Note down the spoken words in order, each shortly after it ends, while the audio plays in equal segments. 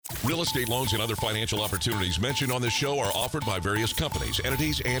Real estate loans and other financial opportunities mentioned on this show are offered by various companies,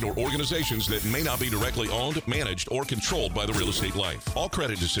 entities, and or organizations that may not be directly owned, managed, or controlled by the Real Estate Life. All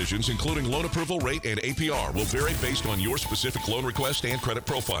credit decisions, including loan approval rate and APR, will vary based on your specific loan request and credit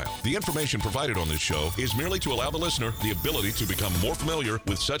profile. The information provided on this show is merely to allow the listener the ability to become more familiar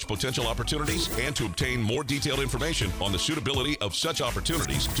with such potential opportunities and to obtain more detailed information on the suitability of such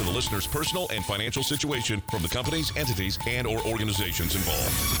opportunities to the listener's personal and financial situation from the companies, entities, and or organizations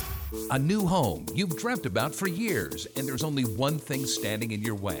involved. A new home you've dreamt about for years, and there's only one thing standing in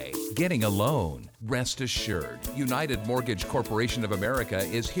your way: getting a loan. Rest assured, United Mortgage Corporation of America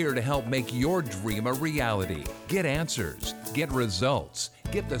is here to help make your dream a reality. Get answers, get results,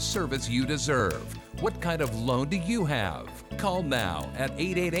 get the service you deserve. What kind of loan do you have? Call now at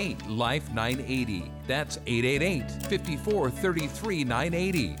 888-LIFE-980. That's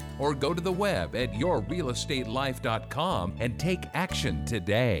 888-5433-980. Or go to the web at yourrealestatelife.com and take action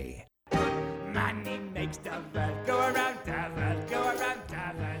today. Money makes the world go around, the world go around,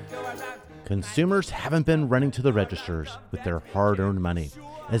 the world go around. Consumers haven't been running to the registers with their hard-earned money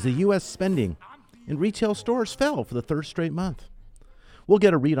as the U.S. spending in retail stores fell for the third straight month. We'll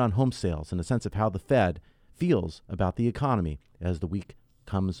get a read on home sales and a sense of how the Fed feels about the economy as the week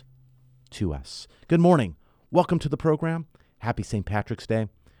comes to us. Good morning. Welcome to the program. Happy St. Patrick's Day.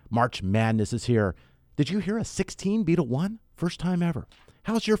 March Madness is here. Did you hear a 16 beat a 1? First time ever.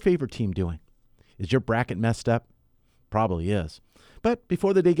 How's your favorite team doing? Is your bracket messed up? Probably is. But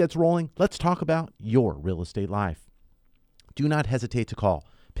before the day gets rolling, let's talk about your real estate life. Do not hesitate to call.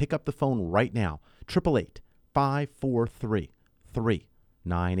 Pick up the phone right now.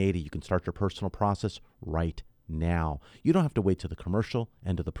 888-543-3980. You can start your personal process right now. You don't have to wait till the commercial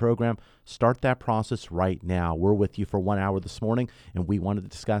end of the program. Start that process right now. We're with you for 1 hour this morning, and we wanted to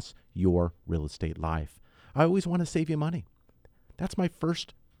discuss your real estate life. I always want to save you money. That's my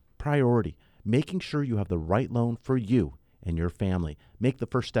first priority, making sure you have the right loan for you and your family. Make the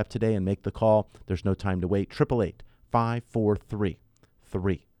first step today and make the call. There's no time to wait.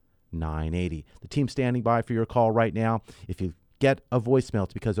 888-543-3980. The team's standing by for your call right now. If you get a voicemail,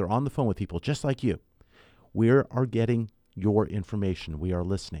 it's because they're on the phone with people just like you. We are getting your information. We are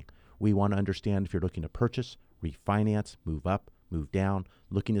listening. We want to understand if you're looking to purchase, refinance, move up, move down,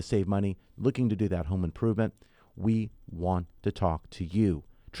 looking to save money, looking to do that home improvement. We want to talk to you.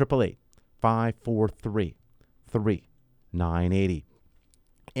 888-543-3980.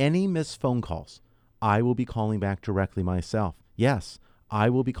 Any missed phone calls, I will be calling back directly myself. Yes, I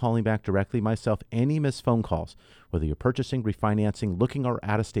will be calling back directly myself. Any missed phone calls, whether you're purchasing, refinancing, looking at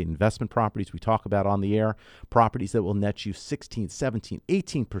out-of-state investment properties we talk about on the air, properties that will net you 16, 17,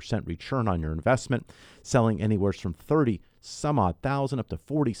 18% return on your investment, selling anywhere from 30 some odd thousand up to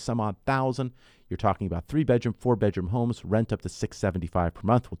 40 some odd thousand. You're talking about 3-bedroom, 4-bedroom homes, rent up to $675 per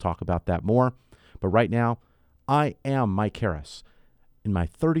month. We'll talk about that more. But right now, I am Mike Harris. In my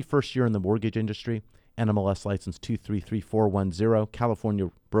 31st year in the mortgage industry, NMLS license 233410, California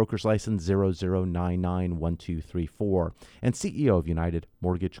broker's license 00991234, and CEO of United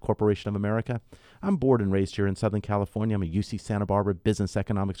Mortgage Corporation of America. I'm born and raised here in Southern California. I'm a UC Santa Barbara business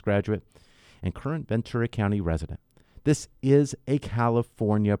economics graduate and current Ventura County resident. This is a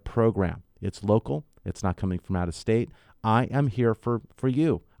California program. It's local. It's not coming from out of state. I am here for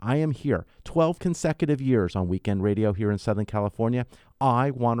you. I am here 12 consecutive years on weekend radio here in Southern California. I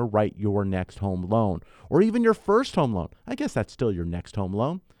want to write your next home loan or even your first home loan. I guess that's still your next home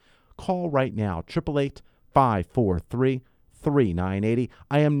loan. Call right now, 888-543-3980.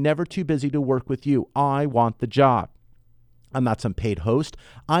 I am never too busy to work with you. I want the job. I'm not some paid host.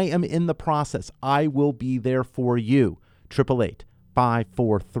 I am in the process. I will be there for you.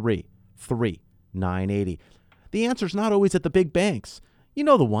 888-543-3980. The answer's not always at the big banks. You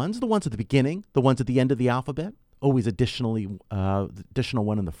know the ones at the beginning, the ones at the end of the alphabet, always additional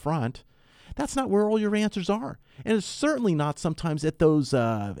one in the front. That's not where all your answers are. And it's certainly not sometimes at those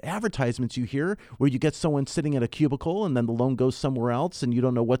advertisements you hear where you get someone sitting at a cubicle and then the loan goes somewhere else and you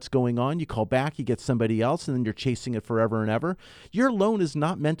don't know what's going on. You call back, you get somebody else, and then you're chasing it forever and ever. Your loan is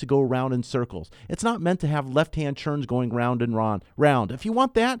not meant to go around in circles. It's not meant to have left-hand turns going round and round. If you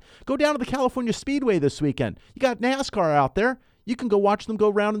want that, go down to the California Speedway this weekend. You got NASCAR out there. You can go watch them go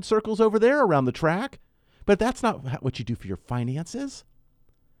round in circles over there around the track. But that's not what you do for your finances.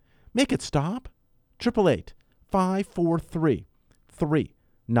 Make it stop.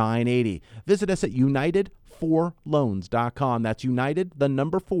 888-543-3980. Visit us at United4Loans.com. That's United, the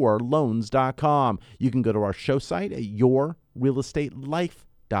number 4, loans.com. You can go to our show site at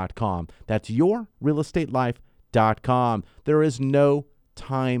YourRealEstateLife.com. That's YourRealEstateLife.com. There is no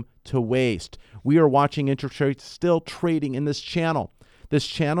time to waste. We are watching interest rates still trading in this channel. This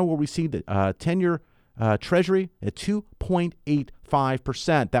channel will receive the 10-year Treasury at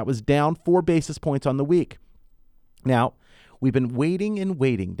 2.85%. That was down 4 basis points on the week. Now, we've been waiting and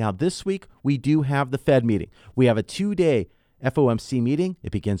waiting. Now, this week, we do have the Fed meeting. We have a 2-day FOMC meeting.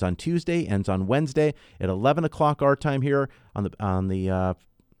 It begins on Tuesday, ends on Wednesday at 11 o'clock our time here in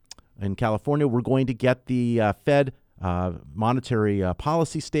California. We're going to get the Fed monetary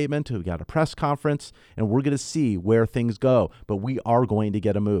policy statement. We got a press conference, and we're going to see where things go. But we are going to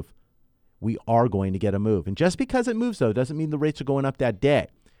get a move. We are going to get a move. And just because it moves, though, doesn't mean the rates are going up that day.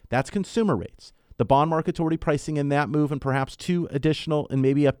 That's consumer rates. The bond market's already pricing in that move and perhaps 2 additional and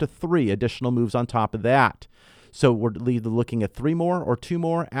maybe up to 3 additional moves on top of that. So we're either looking at 3 more or 2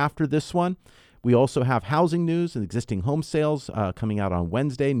 more after this one. We also have housing news and existing home sales coming out on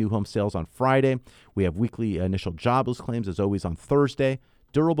Wednesday, new home sales on Friday. We have weekly initial jobless claims, as always, on Thursday.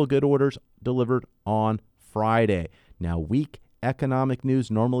 Durable good orders delivered on Friday. Now, weak economic news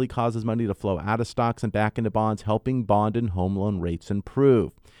normally causes money to flow out of stocks and back into bonds, helping bond and home loan rates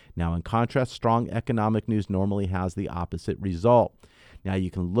improve. Now, in contrast, strong economic news normally has the opposite result. Now, you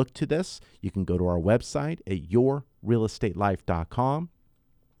can look to this. You can go to our website at yourrealestatelife.com.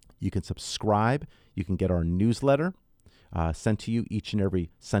 You can subscribe. You can get our newsletter sent to you each and every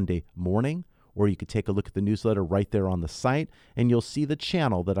Sunday morning, or you could take a look at the newsletter right there on the site, and you'll see the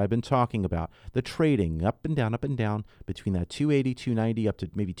channel that I've been talking about, the trading up and down between that 280, 290 up to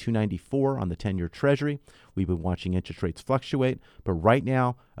maybe 294 on the 10-year Treasury. We've been watching interest rates fluctuate, but right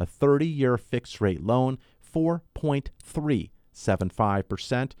now, a 30-year fixed rate loan,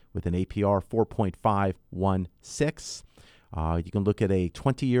 4.375% with an APR 4.516. You can look at a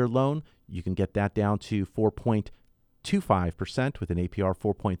 20-year loan. You can get that down to 4.25% with an APR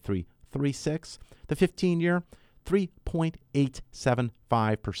 4.336. The 15-year,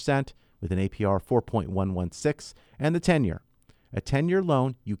 3.875% with an APR 4.116. And the 10-year. A 10-year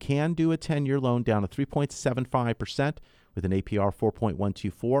loan, you can do a 10-year loan down to 3.75% with an APR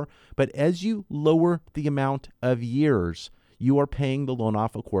 4.124. But as you lower the amount of years, you are paying the loan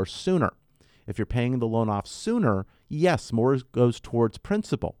off, of course, sooner. If you're paying the loan off sooner, yes, more goes towards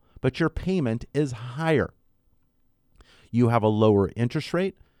principal, but your payment is higher. You have a lower interest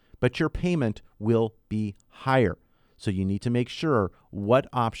rate, but your payment will be higher. So you need to make sure what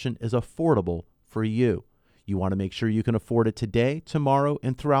option is affordable for you. You want to make sure you can afford it today, tomorrow,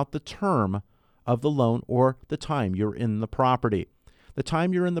 and throughout the term of the loan or the time you're in the property. The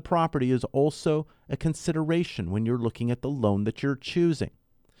time you're in the property is also a consideration when you're looking at the loan that you're choosing.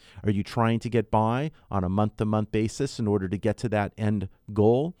 Are you trying to get by on a month-to-month basis in order to get to that end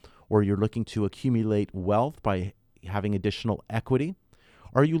goal? Or you're looking to accumulate wealth by having additional equity?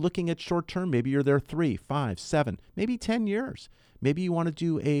 Are you looking at short-term? Maybe you're there 3, 5, 7, maybe 10 years. Maybe you want to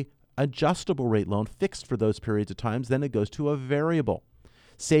do a adjustable rate loan fixed for those periods of times. Then it goes to a variable.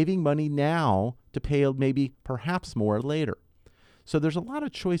 Saving money now to pay maybe perhaps more later. So there's a lot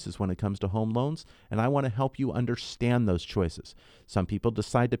of choices when it comes to home loans, and I want to help you understand those choices. Some people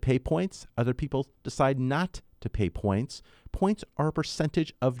decide to pay points. Other people decide not to pay points. Points are a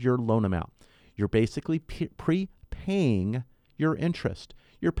percentage of your loan amount. You're basically prepaying your interest.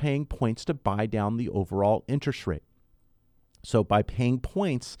 You're paying points to buy down the overall interest rate. So by paying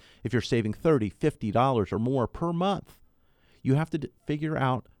points, if you're saving $30, $50 or more per month, you have to figure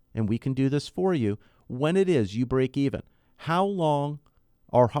out, and we can do this for you, when it is you break even. How long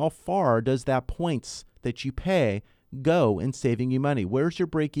or how far does that points that you pay go in saving you money? Where's your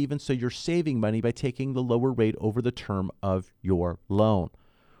break even so you're saving money by taking the lower rate over the term of your loan?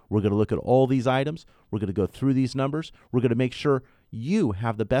 We're going to look at all these items. We're going to go through these numbers. We're going to make sure you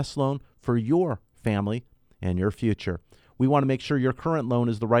have the best loan for your family and your future. We want to make sure your current loan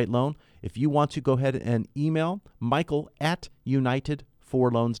is the right loan. If you want to, go ahead and email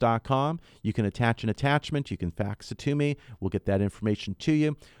michael@unitedforloans.com. You can attach an attachment. You can fax it to me. We'll get that information to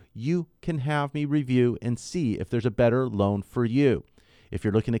you. You can have me review and see if there's a better loan for you. If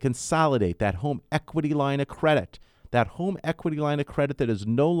you're looking to consolidate that home equity line of credit, that is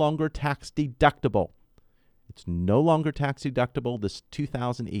no longer tax deductible. It's no longer tax deductible this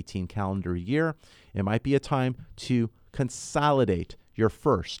 2018 calendar year. It might be a time to consolidate your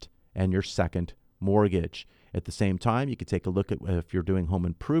first and your second mortgage. At the same time, you can take a look at if you're doing home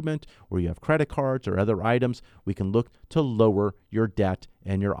improvement or you have credit cards or other items, we can look to lower your debt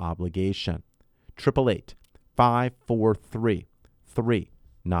and your obligation.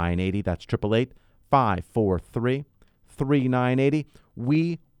 888-543-3980. That's 888-543-3980.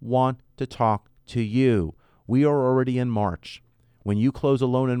 We want to talk to you. We are already in March. When you close a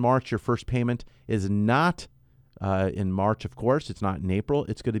loan in March, your first payment is not in March, of course. It's not in April.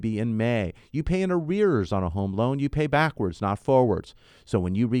 It's going to be in May. You pay in arrears on a home loan. You pay backwards, not forwards. So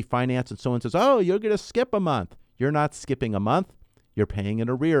when you refinance and someone says, oh, you're going to skip a month, you're not skipping a month. You're paying in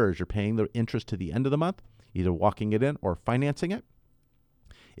arrears. You're paying the interest to the end of the month, either walking it in or financing it.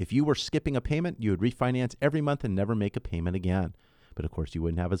 If you were skipping a payment, you would refinance every month and never make a payment again. But of course, you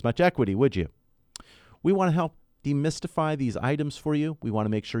wouldn't have as much equity, would you? We want to help demystify these items for you. We want to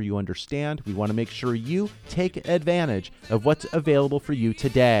make sure you understand. We want to make sure you take advantage of what's available for you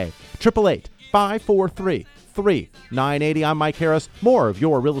today. 888-543-3980. I'm Mike Harris. More of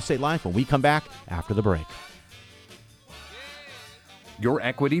Your Real Estate Life when we come back after the break. Your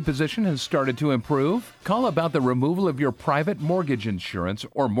equity position has started to improve? Call about the removal of your private mortgage insurance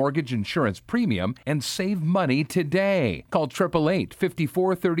or mortgage insurance premium and save money today. Call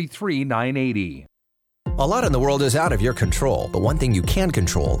 888-543-3980. A lot in the world is out of your control, but one thing you can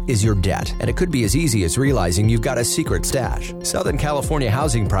control is your debt. And it could be as easy as realizing you've got a secret stash. Southern California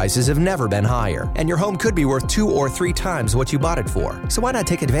housing prices have never been higher, and your home could be worth 2 or 3 times what you bought it for. So why not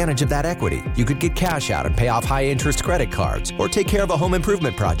take advantage of that equity? You could get cash out and pay off high-interest credit cards, or take care of a home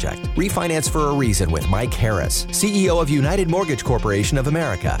improvement project. Refinance for a reason with Mike Harris, CEO of United Mortgage Corporation of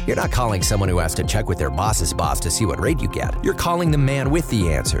America. You're not calling someone who has to check with their boss's boss to see what rate you get. You're calling the man with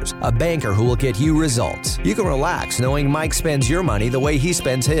the answers, a banker who will get you results. You can relax knowing Mike spends your money the way he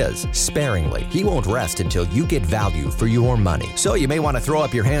spends his, sparingly. He won't rest until you get value for your money. So you may want to throw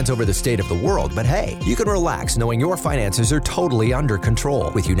up your hands over the state of the world, but hey, you can relax knowing your finances are totally under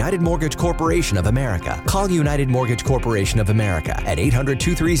control with United Mortgage Corporation of America. Call United Mortgage Corporation of America at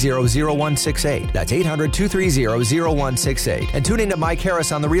 800-230-0168. That's 800-230-0168. And tune in to Mike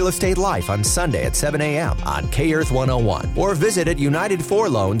Harris on The Real Estate Life on Sunday at 7 a.m. on K-Earth 101 or visit at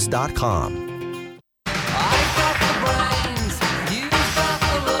UnitedForLoans.com.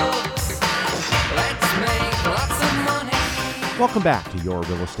 Welcome back to Your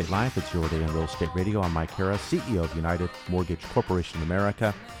Real Estate Life. It's your day on Real Estate Radio. I'm Mike Harris, CEO of United Mortgage Corporation of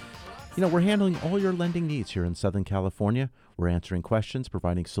America. You know, we're handling all your lending needs here in Southern California. We're answering questions,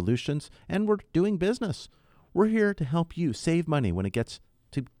 providing solutions, and we're doing business. We're here to help you save money when it gets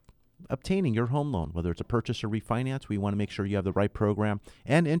to obtaining your home loan, whether it's a purchase or refinance. We want to make sure you have the right program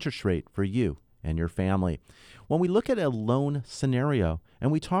and interest rate for you and your family. When we look at a loan scenario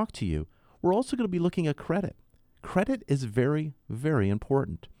and we talk to you, we're also going to be looking at credit. Credit is very, very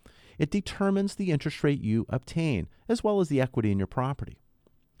important. It determines the interest rate you obtain, as well as the equity in your property.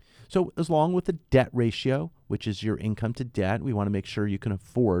 So along with the debt ratio, which is your income to debt, we want to make sure you can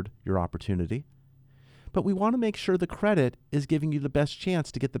afford your opportunity. But we want to make sure the credit is giving you the best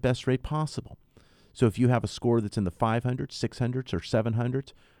chance to get the best rate possible. So if you have a score that's in the 500s, 600s, or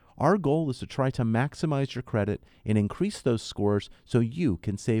 700s, our goal is to try to maximize your credit and increase those scores so you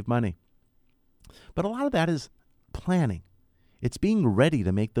can save money. But a lot of that is planning. It's being ready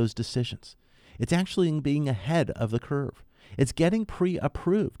to make those decisions. It's actually being ahead of the curve. It's getting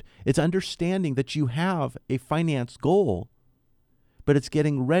pre-approved. It's understanding that you have a finance goal, but it's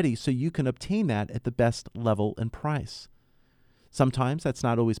getting ready so you can obtain that at the best level and price. Sometimes that's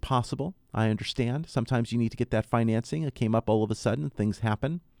not always possible. I understand. Sometimes you need to get that financing. It came up all of a sudden. Things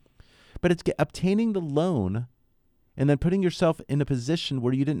happen. But it's obtaining the loan and then putting yourself in a position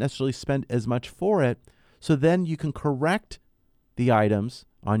where you didn't necessarily spend as much for it, so then you can correct the items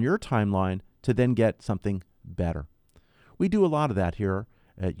on your timeline to then get something better. We do a lot of that here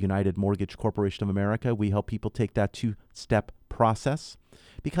at United Mortgage Corporation of America. We help people take that 2-step process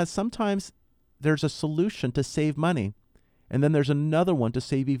because sometimes there's a solution to save money and then there's another one to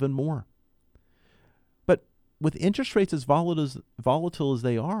save even more. But with interest rates as volatile as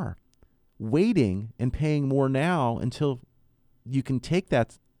they are, waiting and paying more now until you can take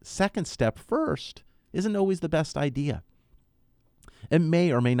that second step first isn't always the best idea. It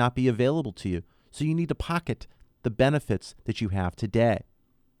may or may not be available to you, so you need to pocket the benefits that you have today.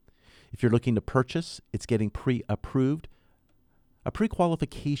 If you're looking to purchase, it's getting pre-approved. A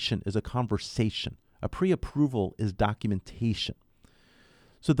pre-qualification is a conversation. A pre-approval is documentation.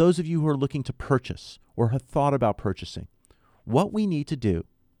 So those of you who are looking to purchase or have thought about purchasing, what we need to do,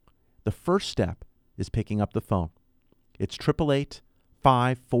 the first step is picking up the phone. It's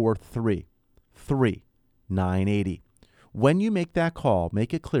 888-543-3980. When you make that call,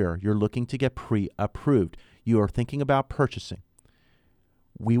 make it clear you're looking to get pre-approved. You are thinking about purchasing.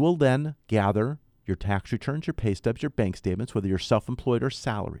 We will then gather your tax returns, your pay stubs, your bank statements, whether you're self-employed or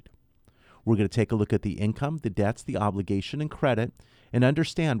salaried. We're going to take a look at the income, the debts, the obligation, and credit, and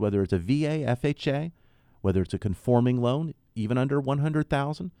understand whether it's a VA, FHA, whether it's a conforming loan, even under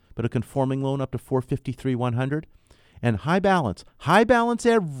 $100,000, but a conforming loan up to $453,100, and high balance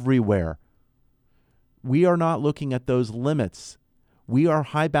everywhere. We are not looking at those limits. We are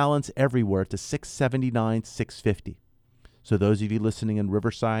high balance everywhere to 679, 650. So those of you listening in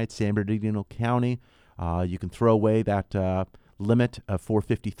Riverside, San Bernardino County, you can throw away that limit of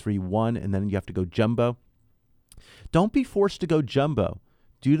 453.1, and then you have to go jumbo. Don't be forced to go jumbo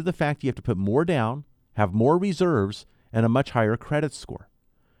due to the fact you have to put more down, have more reserves, and a much higher credit score.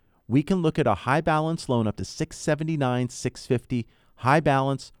 We can look at a high balance loan up to 679, 650, high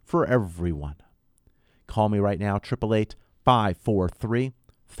balance for everyone. Call me right now,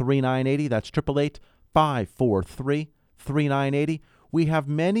 888-543-3980. That's 888-543-3980. We have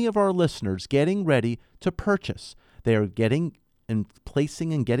many of our listeners getting ready to purchase. They are getting and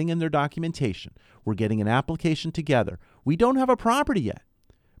placing and getting in their documentation. We're getting an application together. We don't have a property yet,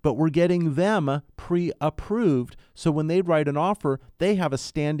 but we're getting them pre-approved. So when they write an offer, they have a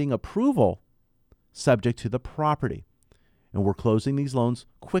standing approval subject to the property. And we're closing these loans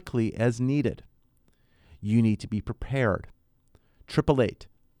quickly as needed. You need to be prepared.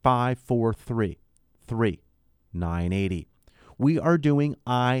 888-543-3980. We are doing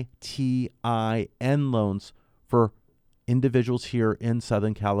ITIN loans for individuals here in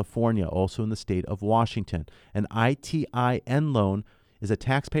Southern California, also in the state of Washington. An ITIN loan is a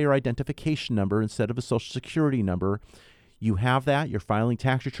taxpayer identification number instead of a Social Security number. You have that. You're filing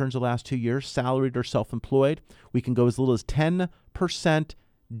tax returns the last 2 years, salaried or self-employed. We can go as little as 10%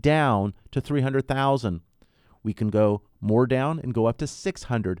 down to $300,000. We can go more down and go up to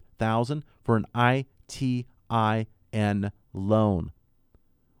 $600,000 for an ITIN loan.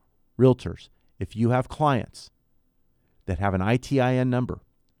 Realtors, if you have clients that have an ITIN number,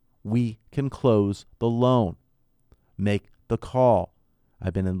 we can close the loan. Make the call.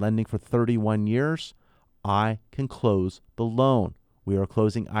 I've been in lending for 31 years. I can close the loan. We are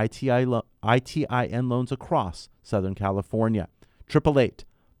closing ITIN loans across Southern California.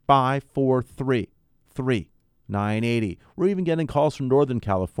 888-543-3980. We're even getting calls from Northern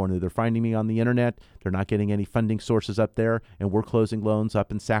California. They're finding me on the internet. They're not getting any funding sources up there, and we're closing loans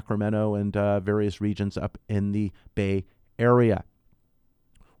up in Sacramento and various regions up in the Bay Area.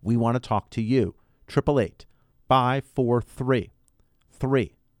 We want to talk to you.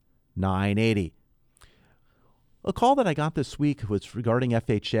 888-543-3980. A call that I got this week was regarding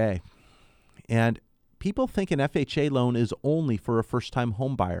FHA, and people think an FHA loan is only for a first-time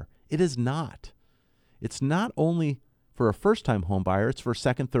home buyer. It is not. It's not only for a first-time home buyer. It's for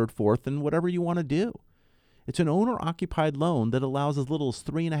second, third, fourth, and whatever you want to do. It's an owner-occupied loan that allows as little as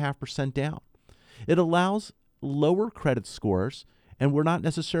 3.5% down. It allows lower credit scores, and we're not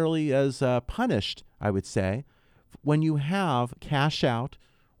necessarily as punished, I would say, when you have cash out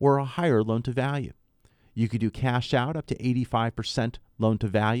or a higher loan to value. You could do cash out up to 85% loan to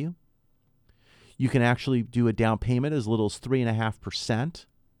value. You can actually do a down payment as little as 3.5%.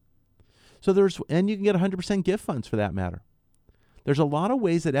 And you can get 100% gift funds for that matter. There's a lot of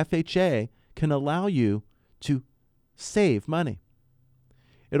ways that FHA can allow you to save money.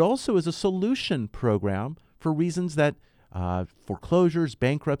 It also is a solution program for reasons that foreclosures,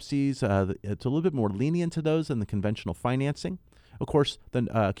 bankruptcies, it's a little bit more lenient to those than the conventional financing. Of course, the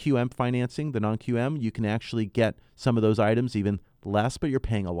QM financing, the non-QM, you can actually get some of those items even less, but you're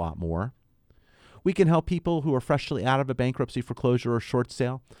paying a lot more. We can help people who are freshly out of a bankruptcy, foreclosure, or short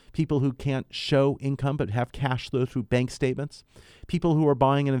sale, people who can't show income but have cash flow through bank statements, people who are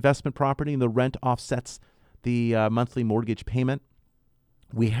buying an investment property and the rent offsets the monthly mortgage payment.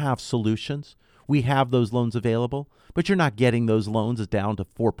 We have solutions. We have those loans available, but you're not getting those loans down to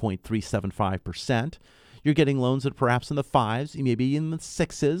 4.375%. You're getting loans that perhaps in the 5s, maybe in the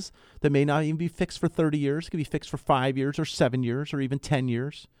 6s, that may not even be fixed for 30 years. It could be fixed for 5 years or 7 years or even 10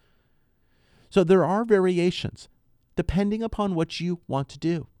 years. So there are variations depending upon what you want to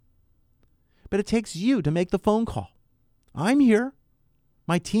do. But it takes you to make the phone call. I'm here.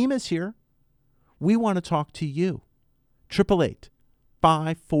 My team is here. We want to talk to you.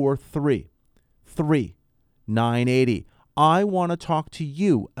 888-543-3980. I want to talk to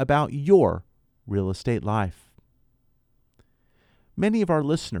you about your real estate life. Many of our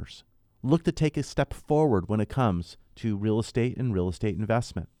listeners look to take a step forward when it comes to real estate and real estate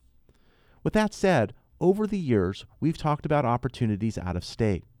investment. With that said, over the years, we've talked about opportunities out of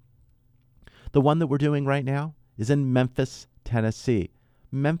state. The one that we're doing right now is in Memphis, Tennessee.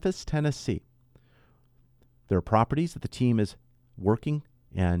 Memphis, Tennessee. There are properties that the team is working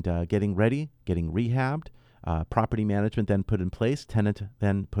and getting ready, getting rehabbed, property management then put in place, tenant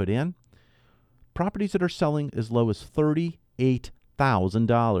then put in. Properties that are selling as low as $38,000.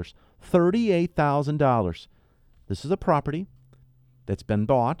 $38,000. This is a property that's been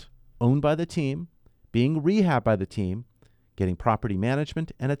bought, owned by the team, being rehabbed by the team, getting property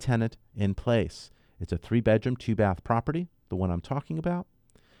management and a tenant in place. It's a 3-bedroom, 2-bath property, the one I'm talking about.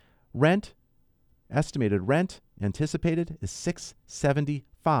 Rent, estimated rent, anticipated is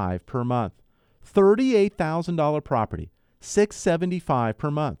 $675 per month. $38,000 property, $675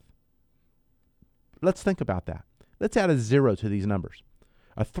 per month. Let's think about that. Let's add a zero to these numbers.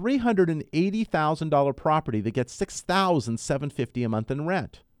 A $380,000 property that gets $6,750 a month in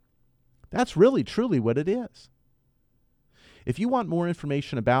rent. That's really, truly what it is. If you want more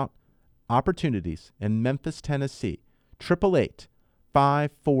information about opportunities in Memphis, Tennessee,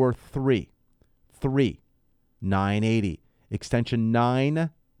 888-543-3980, extension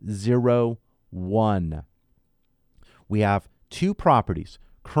 901. We have 2 properties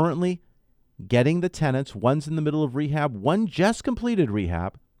currently getting the tenants. One's in the middle of rehab, one just completed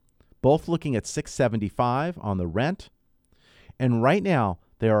rehab, both looking at $675 on the rent. And right now,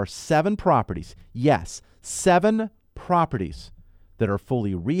 there are 7 properties, yes, 7 properties that are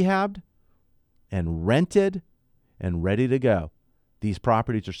fully rehabbed and rented and ready to go. These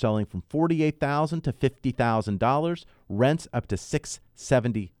properties are selling from $48,000 to $50,000, rents up to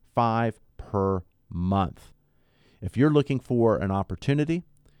 $675 per month. If you're looking for an opportunity,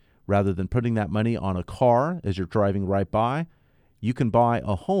 rather than putting that money on a car as you're driving right by, you can buy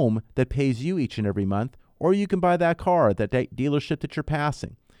a home that pays you each and every month, or you can buy that car at that dealership that you're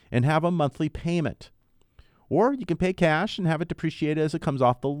passing and have a monthly payment. Or you can pay cash and have it depreciated as it comes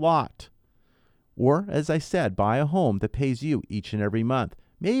off the lot. Or, as I said, buy a home that pays you each and every month.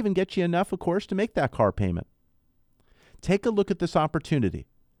 May even get you enough, of course, to make that car payment. Take a look at this opportunity.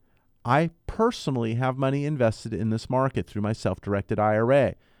 I personally have money invested in this market through my self-directed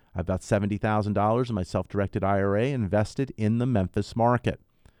IRA. I have about $70,000 in my self-directed IRA invested in the Memphis market.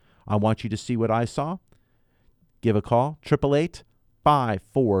 I want you to see what I saw. Give a call,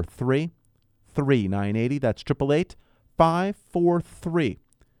 888-543-3980. That's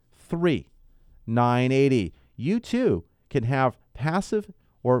 888-543-3980. You too can have passive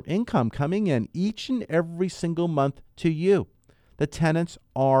or income coming in each and every single month to you. The tenants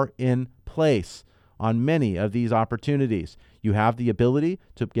are in place on many of these opportunities. You have the ability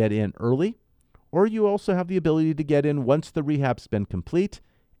to get in early, or you also have the ability to get in once the rehab's been complete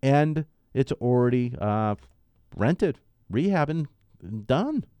and it's already rented, rehab, and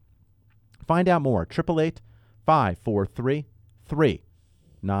done. Find out more,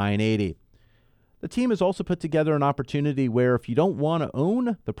 888-543-3980. The team has also put together an opportunity where if you don't want to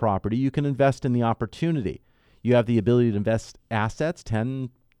own the property, you can invest in the opportunity. You have the ability to invest assets,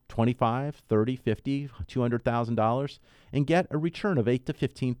 $10,000, $25,000, $30,000, $50,000, $200,000, and get a return of 8 to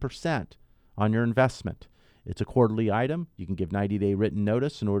 15% on your investment. It's a quarterly item. You can give 90-day written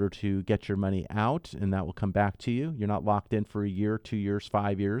notice in order to get your money out, and that will come back to you. You're not locked in for a year, 2 years,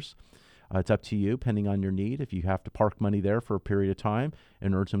 5 years. It's up to you, depending on your need. If you have to park money there for a period of time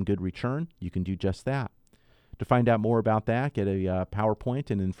and earn some good return, you can do just that. To find out more about that, get a PowerPoint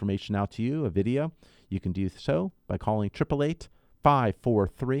and information out to you, a video, you can do so by calling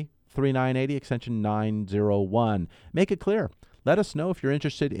 888-543-3980, extension 901. Make it clear. Let us know if you're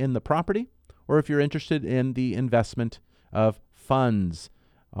interested in the property or if you're interested in the investment of funds.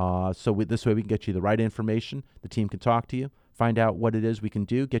 This way we can get you the right information. The team can talk to you, find out what it is we can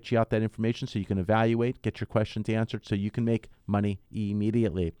do, get you out that information so you can evaluate, get your questions answered so you can make money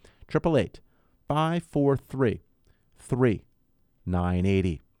immediately.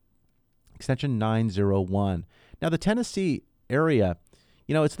 888-543-3980. Extension 901. Now, the Tennessee area,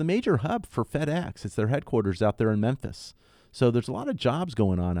 it's the major hub for FedEx. It's their headquarters out there in Memphis. So there's a lot of jobs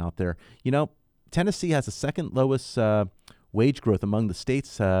going on out there. Tennessee has the second lowest wage growth among the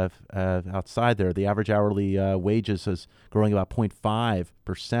states outside there. The average hourly wages is growing about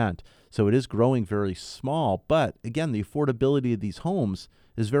 0.5%. So it is growing very small. But again, the affordability of these homes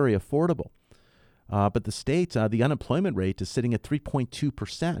is very affordable. But the state, the unemployment rate is sitting at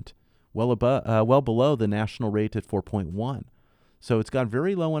 3.2%. Well below the national rate at 4.1. So it's got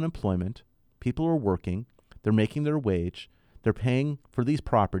very low unemployment. People are working. They're making their wage. They're paying for these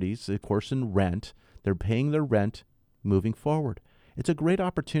properties, of course, in rent. They're paying their rent moving forward. It's a great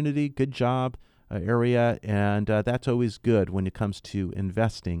opportunity, good job area, and that's always good when it comes to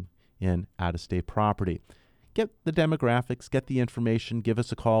investing in out-of-state property. Get the demographics, get the information, give us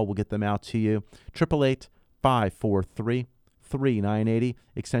a call. We'll get them out to you. 888-543-3980,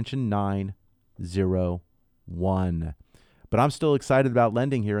 extension 901. But I'm still excited about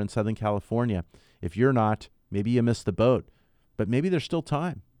lending here in Southern California. If you're not, maybe you missed the boat, but maybe there's still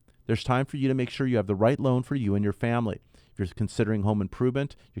time. There's time for you to make sure you have the right loan for you and your family. If you're considering home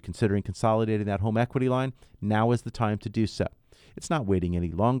improvement, you're considering consolidating that home equity line, now is the time to do so. It's not waiting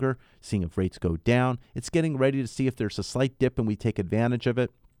any longer, seeing if rates go down. It's getting ready to see if there's a slight dip and we take advantage of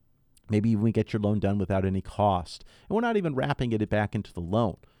it. Maybe even we get your loan done without any cost. And we're not even wrapping it back into the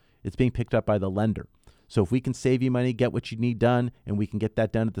loan. It's being picked up by the lender. So if we can save you money, get what you need done, and we can get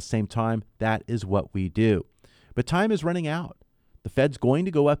that done at the same time, that is what we do. But time is running out. The Fed's going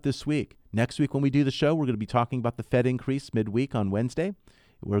to go up this week. Next week when we do the show, we're going to be talking about the Fed increase midweek on Wednesday.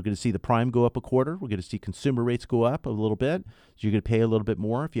 We're going to see the prime go up a quarter. We're going to see consumer rates go up a little bit. So you're going to pay a little bit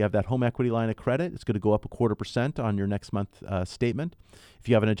more. If you have that home equity line of credit, it's going to go up 0.25% on your next month statement. If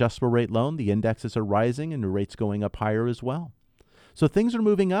you have an adjustable rate loan, the indexes are rising and the rate's going up higher as well. So things are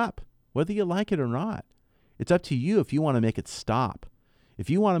moving up, whether you like it or not. It's up to you if you want to make it stop. If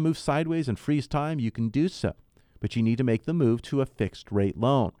you want to move sideways and freeze time, you can do so. But you need to make the move to a fixed rate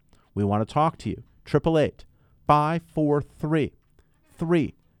loan. We want to talk to you.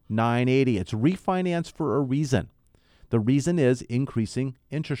 888-543-3980. It's refinance for a reason. The reason is increasing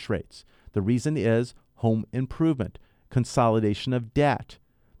interest rates. The reason is home improvement, consolidation of debt.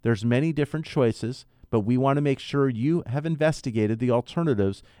 There's many different choices, but we want to make sure you have investigated the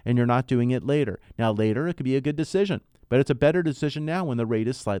alternatives and you're not doing it later. Now, later, it could be a good decision, but it's a better decision now when the rate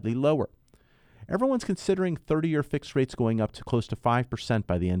is slightly lower. Everyone's considering 30-year fixed rates going up to close to 5%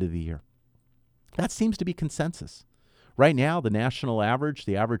 by the end of the year. That seems to be consensus. Right now, the national average,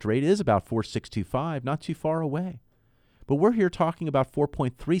 the average rate is about 4.625, not too far away. But we're here talking about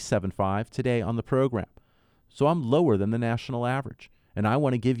 4.375 today on the program. So I'm lower than the national average, and I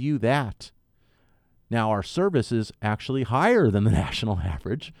want to give you that. Now, our service is actually higher than the national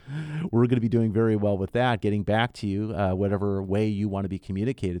average. We're going to be doing very well with that, getting back to you whatever way you want to be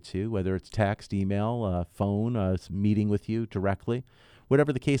communicated to, whether it's text, email, phone, meeting with you directly,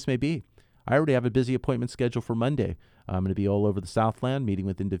 whatever the case may be. I already have a busy appointment scheduled for Monday. I'm going to be all over the Southland, meeting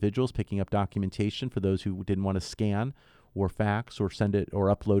with individuals, picking up documentation for those who didn't want to scan or fax or send it or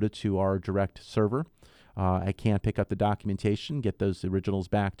upload it to our direct server. I can pick up the documentation, get those originals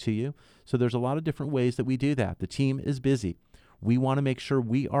back to you. So there's a lot of different ways that we do that. The team is busy. We want to make sure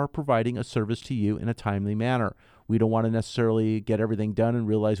we are providing a service to you in a timely manner. We don't want to necessarily get everything done and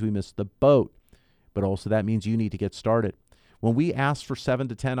realize we missed the boat. But also that means you need to get started. When we ask for 7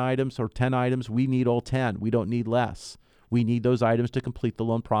 to 10 items or 10 items, we need all 10. We don't need less. We need those items to complete the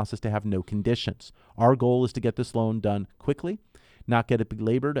loan process to have no conditions. Our goal is to get this loan done quickly, not get it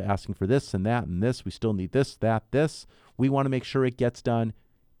belabored, asking for this and that and this. We still need this, that, this. We want to make sure it gets done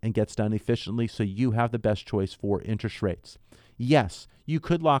and gets done efficiently so you have the best choice for interest rates. Yes, you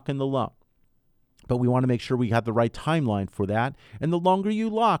could lock in the loan, but we want to make sure we have the right timeline for that. And the longer you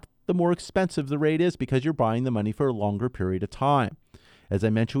lock, the more expensive the rate is because you're buying the money for a longer period of time. As I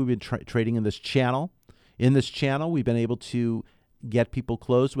mentioned, we've been trading in this channel. In this channel, we've been able to get people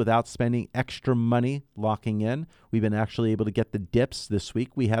closed without spending extra money locking in. We've been actually able to get the dips this week.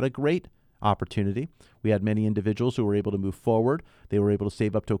 We had a great opportunity. We had many individuals who were able to move forward. They were able to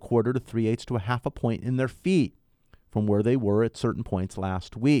save up to 1/4 to 3/8 to 1/2 point in their fee from where they were at certain points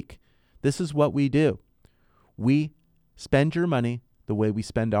last week. This is what we do. We spend your money the way we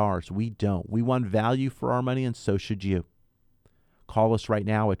spend ours. We don't. We want value for our money, and so should you. Call us right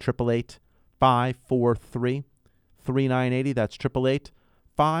now at 888-543-3980. That's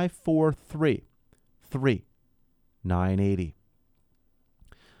 888-543-3980.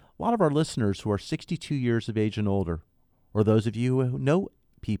 A lot of our listeners who are 62 years of age and older, or those of you who know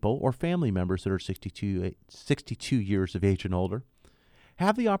people or family members that are 62 years of age and older,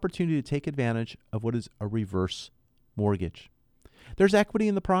 have the opportunity to take advantage of what is a reverse mortgage. There's equity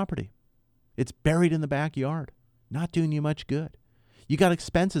in the property. It's buried in the backyard, not doing you much good. You got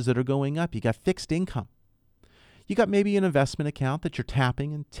expenses that are going up. You got fixed income. You got maybe an investment account that you're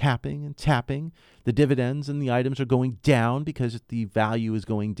tapping and tapping and tapping. The dividends and the items are going down because the value is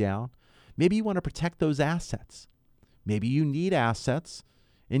going down. Maybe you want to protect those assets. Maybe you need assets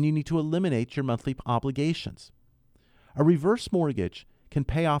and you need to eliminate your monthly obligations. A reverse mortgage can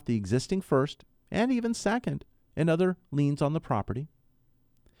pay off the existing first and even second and other liens on the property.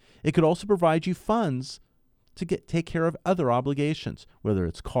 It could also provide you funds to take care of other obligations, whether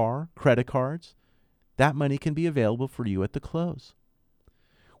it's car, credit cards. That money can be available for you at the close.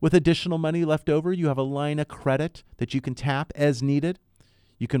 With additional money left over, you have a line of credit that you can tap as needed.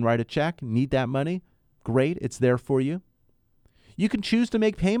 You can write a check, need that money. Great, it's there for you. You can choose to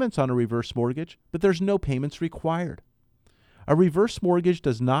make payments on a reverse mortgage, but there's no payments required. A reverse mortgage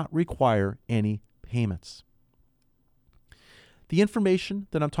does not require any payments. The information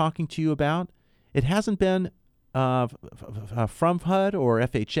that I'm talking to you about, it hasn't been from HUD or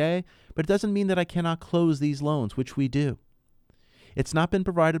FHA, but it doesn't mean that I cannot close these loans, which we do. It's not been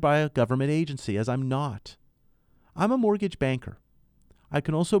provided by a government agency, as I'm not. I'm a mortgage banker. I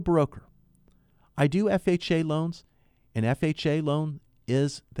can also broker. I do FHA loans. An FHA loan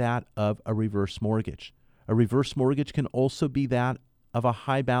is that of a reverse mortgage. A reverse mortgage can also be that of a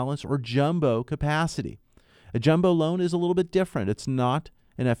high balance or jumbo capacity. A jumbo loan is a little bit different. It's not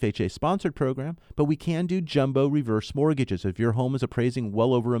an FHA sponsored program, but we can do jumbo reverse mortgages. If your home is appraising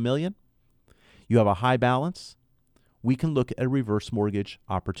well over $1 million, you have a high balance, we can look at a reverse mortgage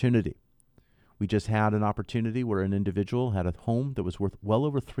opportunity. We just had an opportunity where an individual had a home that was worth well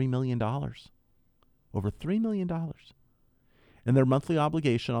over $3 million. Over $3 million. And their monthly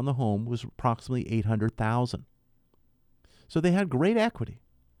obligation on the home was approximately $800,000. So they had great equity.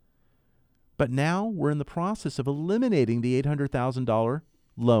 But now we're in the process of eliminating the $800,000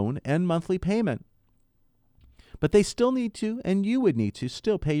 loan and monthly payment. But they still need to, and you would need to,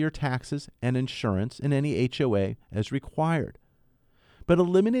 still pay your taxes and insurance and any HOA as required. But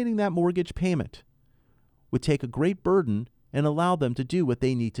eliminating that mortgage payment would take a great burden and allow them to do what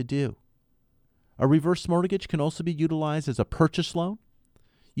they need to do. A reverse mortgage can also be utilized as a purchase loan.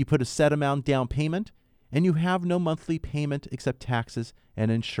 You put a set amount down payment, and you have no monthly payment except taxes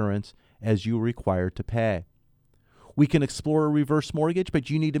and insurance as you are required to pay. We can explore a reverse mortgage, but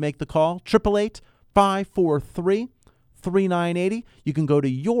you need to make the call. 888-543-3980. You can go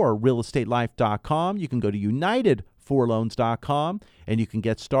to yourrealestatelife.com. You can go to unitedforloans.com, and you can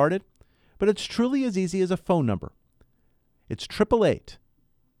get started. But it's truly as easy as a phone number. It's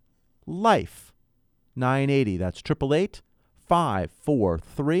 888-LIFE-980. That's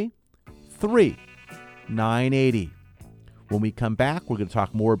 888-543-3980. When we come back, we're going to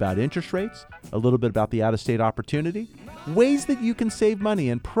talk more about interest rates, a little bit about the out-of-state opportunity, ways that you can save money,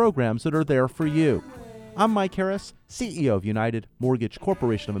 and programs that are there for you. I'm Mike Harris, CEO of United Mortgage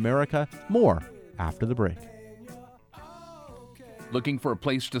Corporation of America. More after the break. Looking for a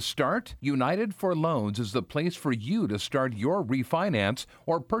place to start? United for Loans is the place for you to start your refinance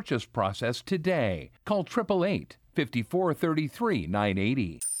or purchase process today. Call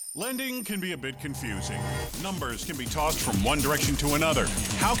 888-543-3980. Lending can be a bit confusing. Numbers can be tossed from one direction to another.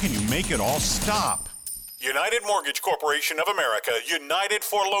 How can you make it all stop? United Mortgage Corporation of America,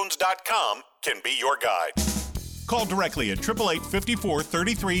 UnitedForLoans.com can be your guide. Call directly at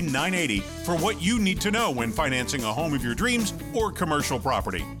 888-543-3980 for what you need to know when financing a home of your dreams or commercial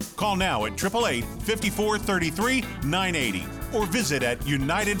property. Call now at 888-543-3980 or visit at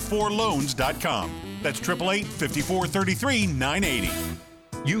UnitedForLoans.com. That's 888-543-3980.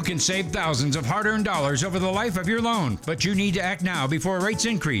 You can save thousands of hard-earned dollars over the life of your loan, but you need to act now before rates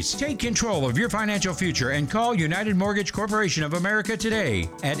increase. Take control of your financial future and call United Mortgage Corporation of America today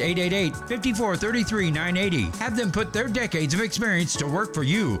at 888-543-3980. Have them put their decades of experience to work for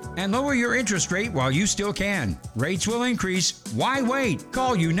you and lower your interest rate while you still can. Rates will increase. Why wait?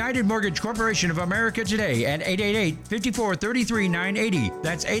 Call United Mortgage Corporation of America today at 888-543-3980.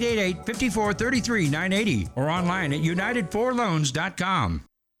 That's 888-543-3980 or online at UnitedForLoans.com.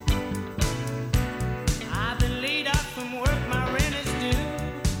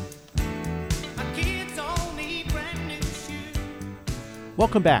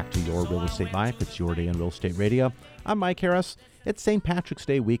 Welcome back to Your Real Estate Life. It's Your Day in Real Estate Radio. I'm Mike Harris. It's St. Patrick's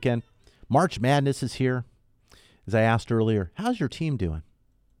Day weekend. March Madness is here. As I asked earlier, how's your team doing?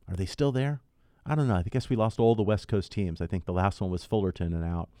 Are they still there? I don't know. I guess we lost all the West Coast teams. I think the last one was Fullerton and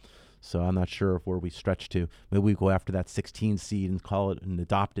out. So I'm not sure where we stretch to. Maybe we go after that 16 seed and call it and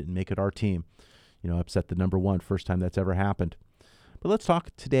adopt it and make it our team. You know, upset the number one, first time that's ever happened. But let's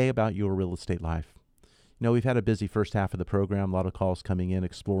talk today about your real estate life. You know, we've had a busy first half of the program, a lot of calls coming in,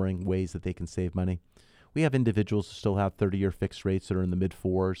 exploring ways that they can save money. We have individuals who still have 30-year fixed rates that are in the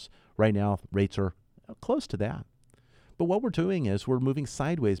mid-4s. Right now, rates are close to that. But what we're doing is we're moving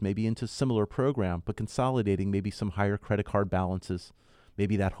sideways maybe into a similar program, but consolidating maybe some higher credit card balances,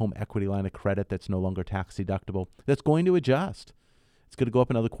 maybe that home equity line of credit that's no longer tax deductible, that's going to adjust. It's going to go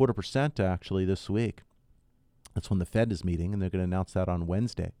up another 0.25% actually this week. That's when the Fed is meeting, and they're going to announce that on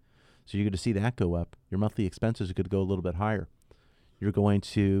Wednesday. So you're going to see that go up. Your monthly expenses are going to go a little bit higher. You're going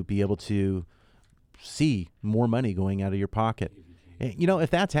to be able to see more money going out of your pocket. And, you know, if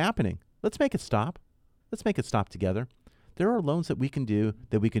that's happening, let's make it stop. Let's make it stop together. There are loans that we can do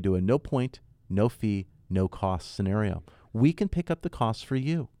a no point, no fee, no cost scenario. We can pick up the costs for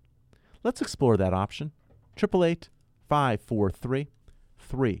you. Let's explore that option.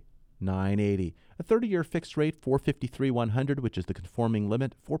 888-543-3980. A 30-year fixed rate, $453,100, which is the conforming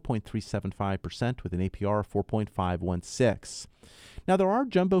limit, 4.375% with an APR of 4.516. Now, there are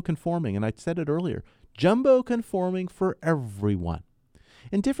jumbo conforming, and I said it earlier, jumbo conforming for everyone.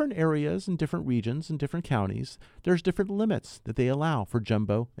 In different areas, in different regions, in different counties, there's different limits that they allow for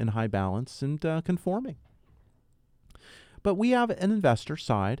jumbo and high balance and conforming. But we have an investor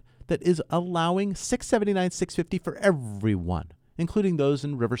side that is allowing $679,650 for everyone, including those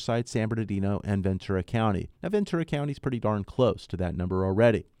in Riverside, San Bernardino, and Ventura County. Now, Ventura County is pretty darn close to that number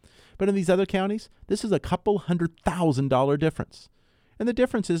already. But in these other counties, this is a couple $100,000 difference. And the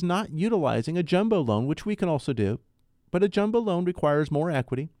difference is not utilizing a jumbo loan, which we can also do, but a jumbo loan requires more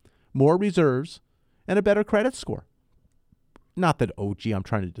equity, more reserves, and a better credit score. Not that, oh, gee, I'm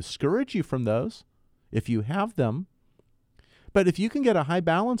trying to discourage you from those if you have them. But if you can get a high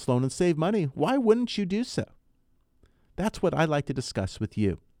balance loan and save money, why wouldn't you do so? That's what I'd like to discuss with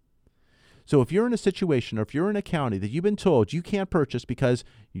you. So if you're in a situation or if you're in a county that you've been told you can't purchase because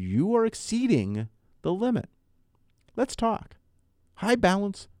you are exceeding the limit, let's talk. High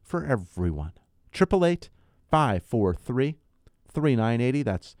balance for everyone. 888-543-3980.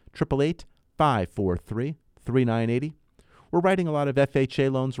 That's 888-543-3980. We're writing a lot of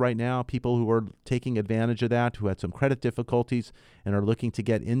FHA loans right now, people who are taking advantage of that, who had some credit difficulties and are looking to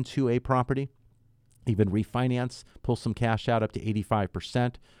get into a property, even refinance, pull some cash out up to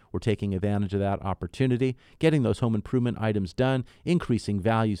 85%. We're taking advantage of that opportunity, getting those home improvement items done, increasing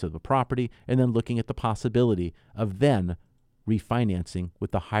values of the property, and then looking at the possibility of then refinancing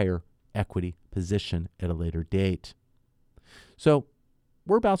with the higher equity position at a later date. So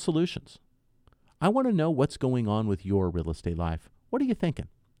we're about solutions. I want to know what's going on with your real estate life. What are you thinking?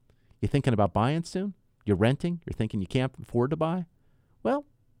 You thinking about buying soon? You're renting? You're thinking you can't afford to buy? Well,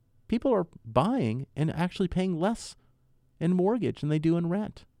 people are buying and actually paying less in mortgage than they do in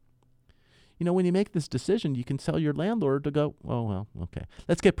rent. You know, when you make this decision, you can tell your landlord to go, oh, well, okay.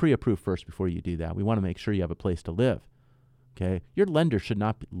 Let's get pre-approved first before you do that. We want to make sure you have a place to live. Okay? Your lender should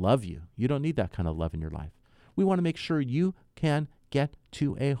not love you. You don't need that kind of love in your life. We want to make sure you can get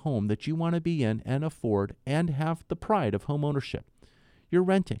to a home that you want to be in and afford and have the pride of home ownership. You're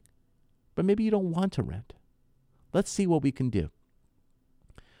renting, but maybe you don't want to rent. Let's see what we can do.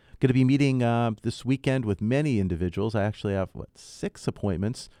 Going to be meeting this weekend with many individuals. I actually have, 6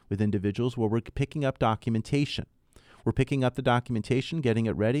 appointments with individuals where we're picking up documentation. We're picking up the documentation, getting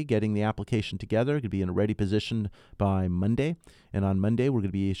it ready, getting the application together. Going to be in a ready position by Monday. And on Monday, we're going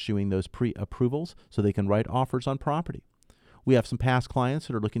to be issuing those pre-approvals so they can write offers on property. We have some past clients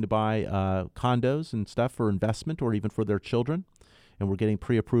that are looking to buy condos and stuff for investment or even for their children, and we're getting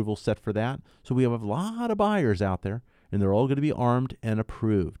pre-approval set for that. So we have a lot of buyers out there, and they're all going to be armed and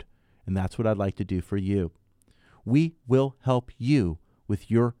approved, and that's what I'd like to do for you. We will help you with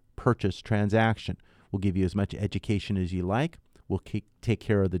your purchase transaction. We'll give you as much education as you like. We'll take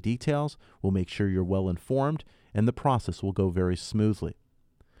care of the details. We'll make sure you're well informed, and the process will go very smoothly.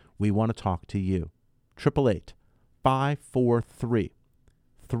 We want to talk to you.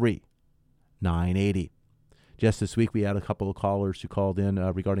 888-543-3980. Just this week, we had a couple of callers who called in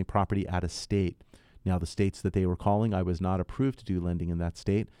regarding property out of state. Now, the states that they were calling, I was not approved to do lending in that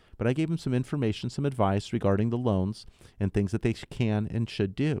state, but I gave them some information, some advice regarding the loans and things that they can and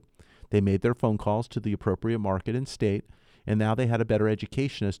should do. They made their phone calls to the appropriate market and state, and now they had a better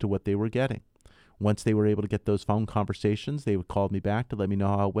education as to what they were getting. Once they were able to get those phone conversations, they would call me back to let me know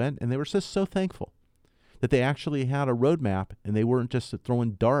how it went, and they were just so thankful that they actually had a roadmap and they weren't just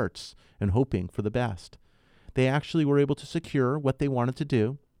throwing darts and hoping for the best. They actually were able to secure what they wanted to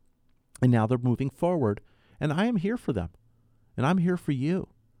do, and now they're moving forward, and I am here for them, and I'm here for you.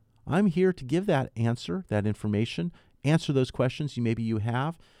 I'm here to give that answer, that information, answer those questions maybe you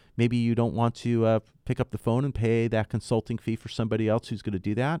have. Maybe you don't want to pick up the phone and pay that consulting fee for somebody else who's going to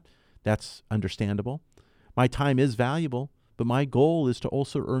do that. That's understandable. My time is valuable, but my goal is to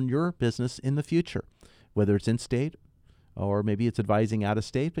also earn your business in the future, whether it's in-state or maybe it's advising out of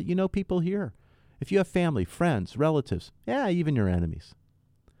state, but you know people here. If you have family, friends, relatives, even your enemies,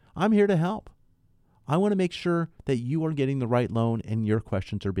 I'm here to help. I want to make sure that you are getting the right loan and your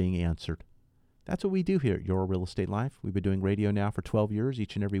questions are being answered. That's what we do here at Your Real Estate Life. We've been doing radio now for 12 years,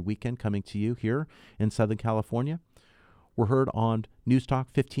 each and every weekend coming to you here in Southern California. We're heard on News Talk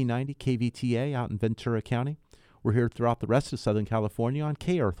 1590 KVTA out in Ventura County. We're here throughout the rest of Southern California on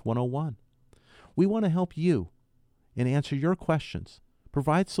K-Earth 101. We want to help you and answer your questions,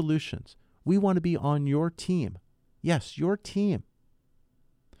 provide solutions. We want to be on your team. Yes, your team.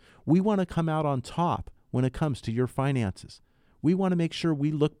 We want to come out on top when it comes to your finances. We want to make sure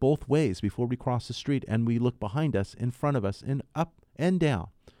we look both ways before we cross the street and we look behind us, in front of us, and up and down.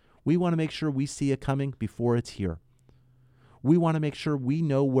 We want to make sure we see it coming before it's here. We want to make sure we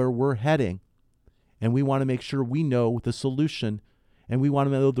know where we're heading, and we want to make sure we know the solution, and we want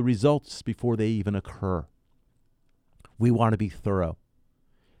to know the results before they even occur. We want to be thorough.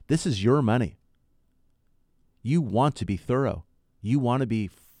 This is your money. You want to be thorough. You want to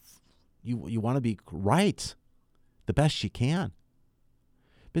be you want to be right the best you can.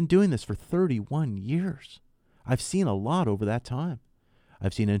 Been doing this for 31 years. I've seen a lot over that time.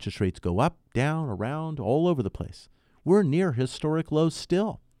 I've seen interest rates go up, down, around, all over the place. We're near historic lows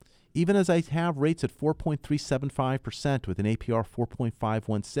still. Even as I have rates at 4.375% with an APR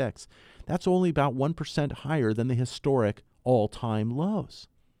 4.516, that's only about 1% higher than the historic all-time lows.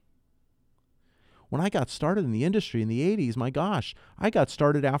 When I got started in the industry in the 80s, my gosh, I got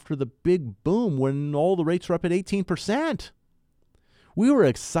started after the big boom when all the rates were up at 18%. We were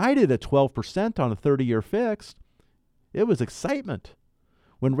excited at 12% on a 30-year fixed. It was excitement.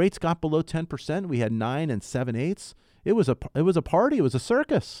 When rates got below 10%, we had 9 and 7/8. It was a party. It was a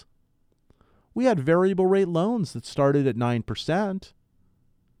circus. We had variable rate loans that started at 9%.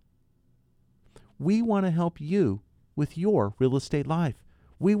 We want to help you with your real estate life.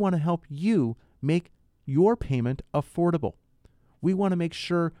 We want to help you make your payment affordable. We want to make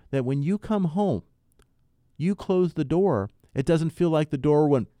sure that when you come home, you close the door. It doesn't feel like the door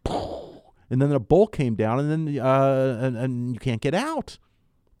went and then a bolt came down and then and you can't get out.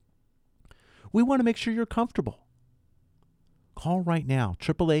 We want to make sure you're comfortable. Call right now,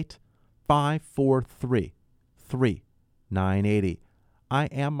 888-543-3980. I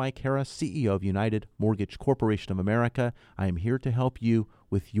am Mike Harris, CEO of United Mortgage Corporation of America. I am here to help you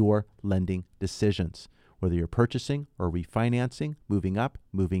with your lending decisions. Whether you're purchasing or refinancing, moving up,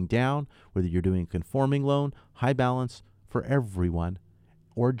 moving down, whether you're doing a conforming loan, high balance for everyone,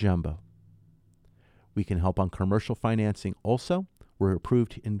 or jumbo. We can help on commercial financing also. We're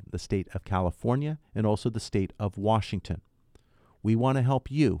approved in the state of California and also the state of Washington. We want to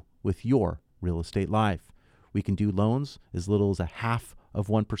help you with your real estate life. We can do loans as little as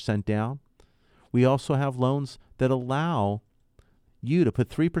 0.5% down. We also have loans that allow you to put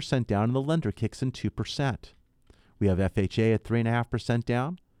 3% down and the lender kicks in 2%. We have FHA at 3.5%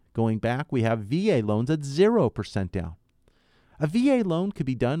 down. Going back, we have VA loans at 0% down. A VA loan could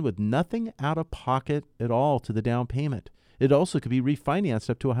be done with nothing out of pocket at all to the down payment. It also could be refinanced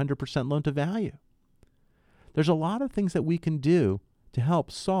up to 100% loan to value. There's a lot of things that we can do to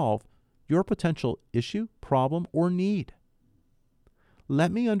help solve your potential issue, problem, or need.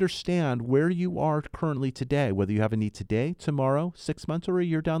 Let me understand where you are currently today, whether you have a need today, tomorrow, 6 months, or a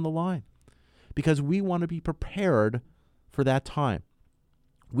year down the line, because we want to be prepared for that time.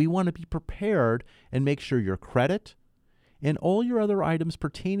 We want to be prepared and make sure your credit and all your other items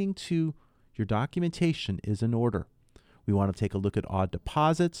pertaining to your documentation is in order. We want to take a look at odd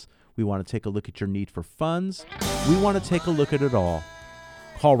deposits. We want to take a look at your need for funds. We want to take a look at it all.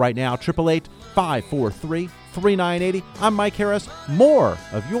 Call right now, 888-543-3980. I'm Mike Harris. More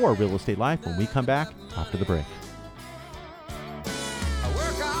of your real estate life when we come back after the break.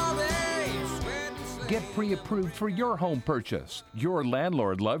 Get pre-approved for your home purchase. Your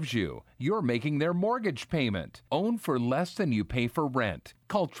landlord loves you. You're making their mortgage payment. Own for less than you pay for rent.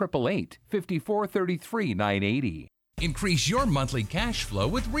 Call 888-543-3980. Increase your monthly cash flow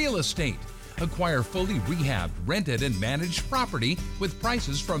with real estate. Acquire fully rehabbed, rented, and managed property with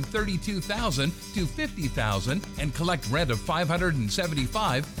prices from $32,000 to $50,000 and collect rent of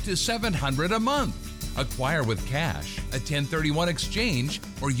 $575 to $700 a month. Acquire with cash, a 1031 exchange,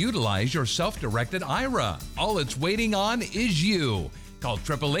 or utilize your self-directed IRA. All it's waiting on is you. Call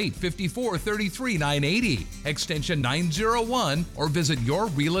 888-543-3980, extension 901, or visit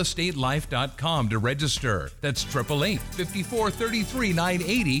yourrealestatelife.com to register. That's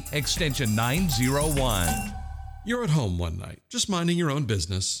 888-543-3980, extension 901. You're at home one night, just minding your own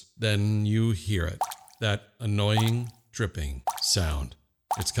business. Then you hear it. That annoying dripping sound.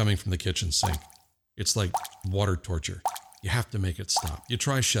 It's coming from the kitchen sink. It's like water torture. You have to make it stop. You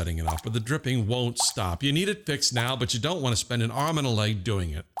try shutting it off, but the dripping won't stop. You need it fixed now, but you don't want to spend an arm and a leg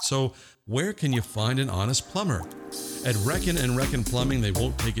doing it. So where can you find an honest plumber? At Reckon & Reckon Plumbing, they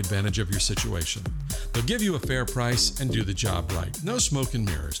won't take advantage of your situation. They'll give you a fair price and do the job right. No smoke and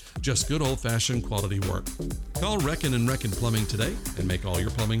mirrors, just good old-fashioned quality work. Call Reckon & Reckon Plumbing today and make all your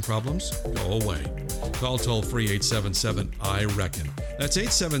plumbing problems go away. Call toll-free 877-I-RECKON. That's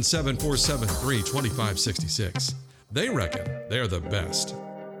 877-473-2566. They reckon they're the best.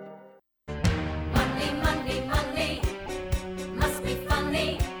 Money, money, money must be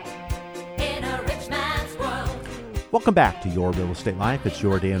funny in a rich man's world. Welcome back to Your Real Estate Life. It's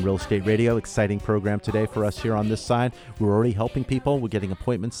Your Day in Real Estate Radio. Exciting program today for us here on this side. We're already helping people. We're getting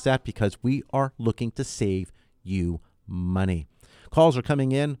appointments set because we are looking to save you money. Calls are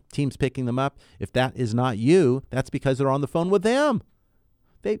coming in. Team's picking them up. If that is not you, that's because they're on the phone with them.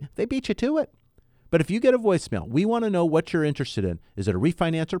 They beat you to it. But if you get a voicemail, we want to know what you're interested in. Is it a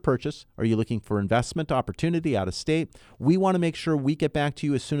refinance or purchase? Are you looking for investment opportunity out of state? We want to make sure we get back to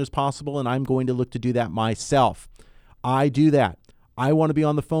you as soon as possible, and I'm going to look to do that myself. I do that. I want to be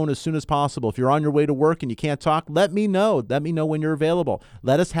on the phone as soon as possible. If you're on your way to work and you can't talk, let me know. Let me know when you're available.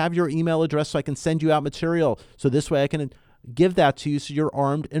 Let us have your email address so I can send you out material. So this way I can give that to you so you're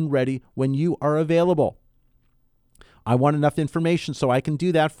armed and ready when you are available. I want enough information so I can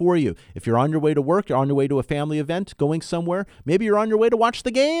do that for you. If you're on your way to work, you're on your way to a family event, going somewhere, maybe you're on your way to watch the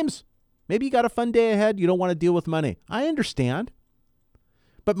games. Maybe you got a fun day ahead. You don't want to deal with money. I understand.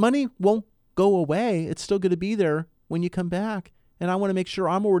 But money won't go away. It's still going to be there when you come back. And I want to make sure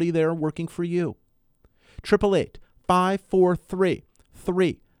I'm already there working for you.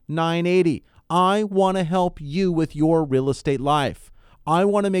 888-543-3980. I want to help you with your real estate life. I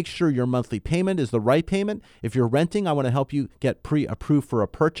want to make sure your monthly payment is the right payment. If you're renting, I want to help you get pre-approved for a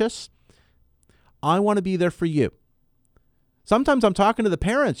purchase. I want to be there for you. Sometimes I'm talking to the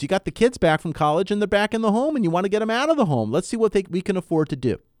parents. You got the kids back from college and they're back in the home and you want to get them out of the home. Let's see what we can afford to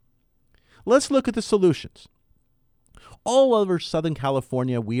do. Let's look at the solutions. All over Southern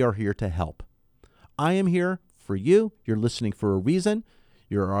California, we are here to help. I am here for you. You're listening for a reason.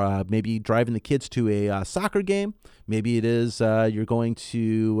 You're maybe driving the kids to a soccer game. Maybe it is you're going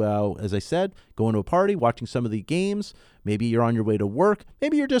to, as I said, going to a party, watching some of the games. Maybe you're on your way to work.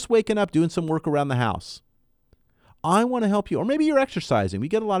 Maybe you're just waking up, doing some work around the house. I want to help you. Or maybe you're exercising. We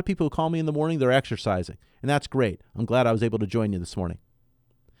get a lot of people who call me in the morning. They're exercising, and that's great. I'm glad I was able to join you this morning.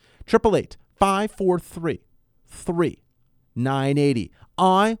 888-543-3980.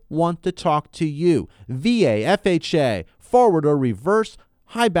 I want to talk to you. VA, FHA, forward or reverse,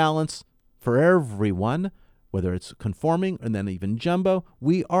 high balance for everyone, whether it's conforming and then even jumbo.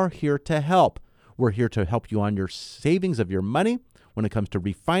 We are here to help. We're here to help you on your savings of your money when it comes to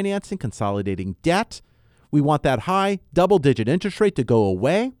refinancing, consolidating debt. We want that high double-digit interest rate to go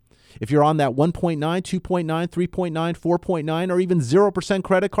away. If you're on that 1.9, 2.9, 3.9, 4.9, or even 0%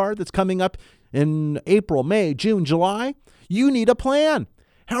 credit card that's coming up in April, May, June, July, you need a plan.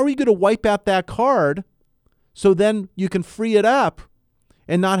 How are you going to wipe out that card so then you can free it up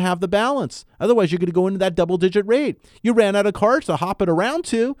and not have the balance? Otherwise, you're going to go into that double-digit rate. You ran out of cards to hop it around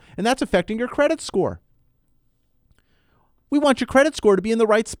to, and that's affecting your credit score. We want your credit score to be in the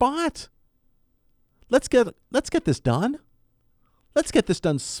right spot. Let's get this done. Let's get this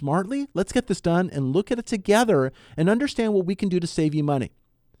done smartly. Let's get this done and look at it together and understand what we can do to save you money.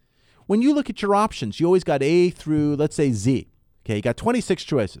 When you look at your options, you always got A through, let's say, Z. Okay, you got 26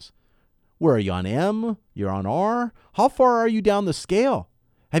 choices. Where are you on M? You're on R? How far are you down the scale?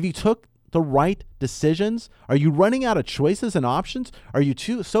 Have you took the right decisions? Are you running out of choices and options? Are you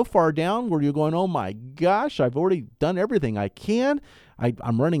so far down where you're going, oh my gosh, I've already done everything I can.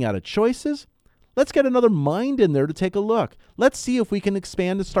 I'm running out of choices. Let's get another mind in there to take a look. Let's see if we can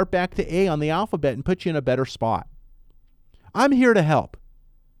expand and start back to A on the alphabet and put you in a better spot. I'm here to help.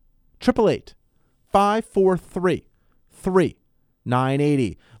 888-543-3980.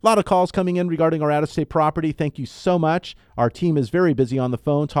 A lot of calls coming in regarding our out-of-state property. Thank you so much. Our team is very busy on the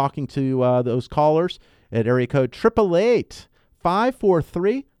phone talking to those callers at area code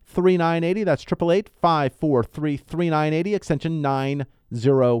 888-543-3980. That's 888-543-3980, extension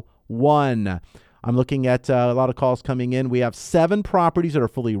 901. I'm looking at a lot of calls coming in. We have 7 properties that are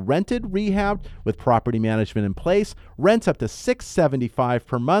fully rented, rehabbed, with property management in place. Rents up to $675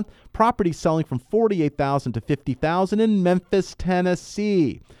 per month. Property selling from $48,000 to $50,000 in Memphis,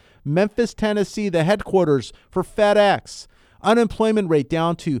 Tennessee. Memphis, Tennessee, the headquarters for FedEx. Unemployment rate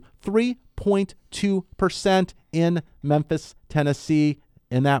down to 3.2% in Memphis, Tennessee,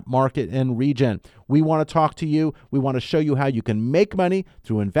 in that market and region. We want to talk to you. We want to show you how you can make money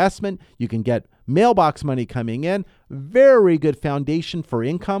through investment. You can get mailbox money coming in. Very good foundation for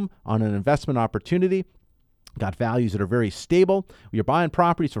income on an investment opportunity. Got values that are very stable. You're buying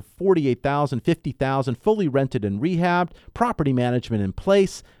properties for $48,000, $50,000, fully rented and rehabbed. Property management in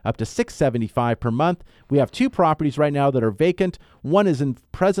place, up to $675 per month. We have 2 properties right now that are vacant. One is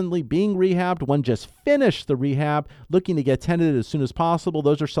presently being rehabbed. One just finished the rehab, looking to get tenanted as soon as possible.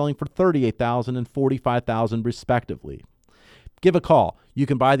 Those are selling for $38,000 and $45,000 respectively. Give a call. You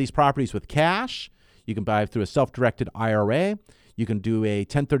can buy these properties with cash. You can buy through a self-directed IRA. You can do a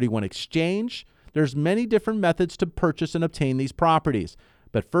 1031 exchange. There's many different methods to purchase and obtain these properties.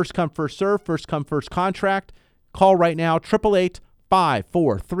 But first come, first serve, first come, first contract. Call right now,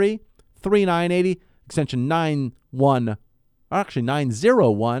 888-543-3980, extension 901.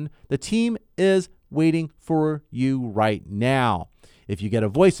 The team is waiting for you right now. If you get a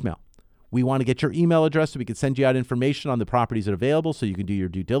voicemail, we want to get your email address so we can send you out information on the properties that are available so you can do your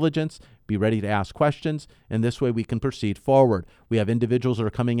due diligence, be ready to ask questions, and this way we can proceed forward. We have individuals that are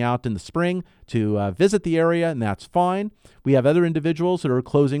coming out in the spring to visit the area, and that's fine. We have other individuals that are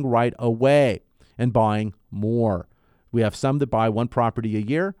closing right away and buying more. We have some that buy one property a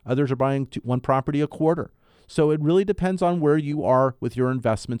year. Others are buying one property a quarter. So it really depends on where you are with your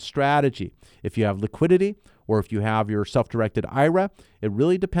investment strategy. If you have liquidity or if you have your self-directed IRA, it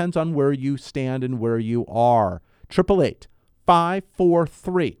really depends on where you stand and where you are.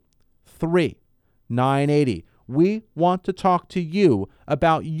 888-543-3980. We want to talk to you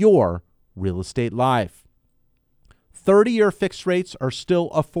about your real estate life. 30-year fixed rates are still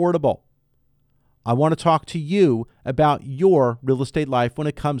affordable. I want to talk to you about your real estate life when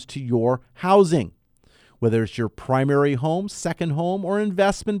it comes to your housing, whether it's your primary home, second home, or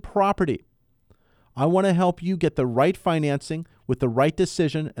investment property. I want to help you get the right financing with the right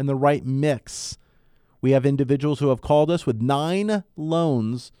decision and the right mix. We have individuals who have called us with 9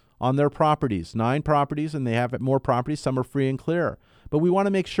 loans on their properties, 9 properties, and they have more properties. Some are free and clear. But we want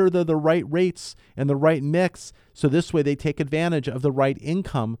to make sure they're the right rates and the right mix, so this way they take advantage of the right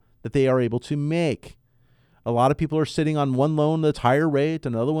income that they are able to make. A lot of people are sitting on one loan that's higher rate,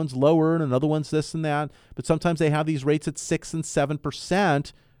 another one's lower, and another one's this and that. But sometimes they have these rates at 6 and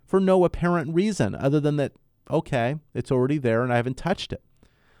 7% for no apparent reason other than that, okay, it's already there and I haven't touched it.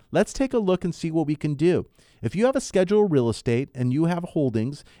 Let's take a look and see what we can do. If you have a schedule of real estate and you have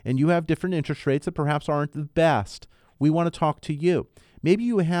holdings and you have different interest rates that perhaps aren't the best, we want to talk to you. Maybe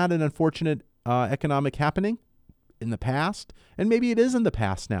you had an unfortunate economic happening in the past, and maybe it is in the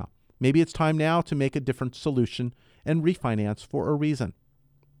past now. Maybe it's time now to make a different solution and refinance for a reason.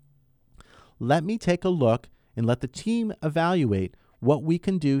 Let me take a look and let the team evaluate what we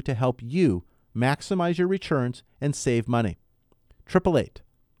can do to help you maximize your returns and save money.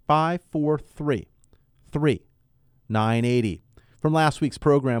 888-543-3980. From last week's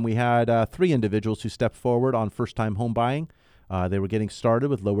program, we had 3 individuals who stepped forward on first-time home buying. They were getting started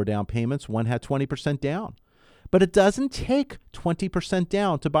with lower down payments. One had 20% down. But it doesn't take 20%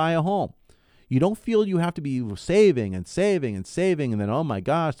 down to buy a home. You don't feel you have to be saving and saving and saving, and then, oh my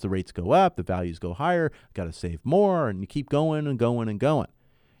gosh, the rates go up, the values go higher, got to save more, and you keep going and going and going.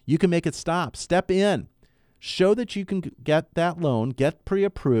 You can make it stop. Step in. Show that you can get that loan, get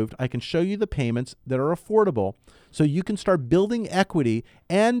pre-approved. I can show you the payments that are affordable so you can start building equity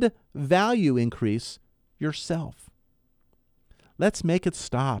and value increase yourself. Let's make it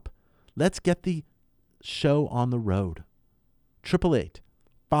stop. Let's get the show on the road.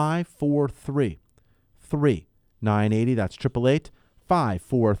 888-543-3980. That's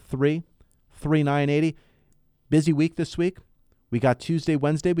 888-543-3980. Busy week this week. We got Tuesday,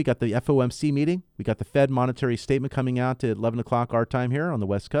 Wednesday. We got the FOMC meeting. We got the Fed monetary statement coming out at 11 o'clock our time here on the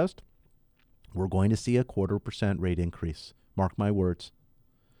West Coast. We're going to see a 0.25% rate increase. Mark my words.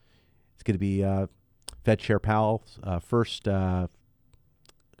 It's going to be Fed Chair Powell's first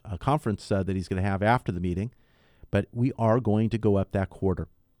conference that he's going to have after the meeting. But we are going to go up that quarter.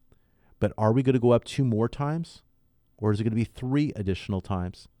 But are we going to go up 2 more times? Or is it going to be 3 additional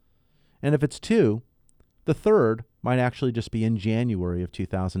times? And if it's 2, the third might actually just be in January of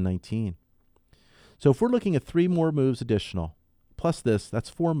 2019. So if we're looking at 3 more moves additional, plus this, that's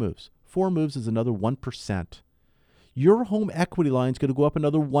 4 moves. 4 moves is another 1%. Your home equity line is going to go up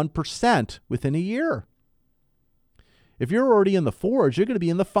another 1% within a year. If you're already in the 4s, you're going to be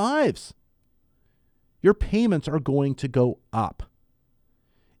in the 5s. Your payments are going to go up.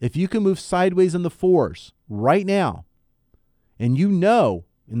 If you can move sideways in the 4s right now, and you know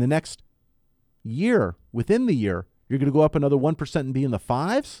in the next year, within the year, you're going to go up another 1% and be in the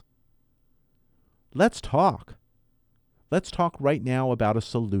 5s, let's talk. Let's talk right now about a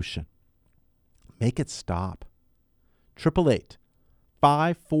solution. Make it stop.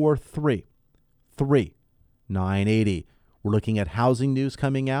 888-543-3980. We're looking at housing news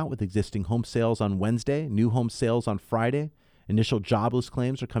coming out with existing home sales on Wednesday, new home sales on Friday. Initial jobless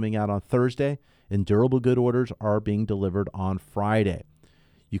claims are coming out on Thursday, and durable good orders are being delivered on Friday.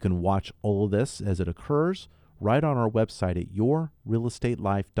 You can watch all of this as it occurs right on our website at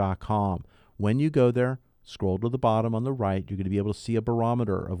yourrealestatelife.com. When you go there, scroll to the bottom on the right, you're going to be able to see a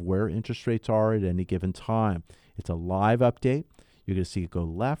barometer of where interest rates are at any given time. It's a live update. You're going to see it go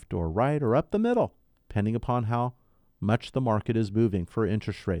left or right or up the middle, depending upon how much the market is moving for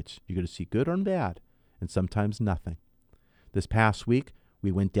interest rates. You're going to see good or bad, and sometimes nothing. This past week,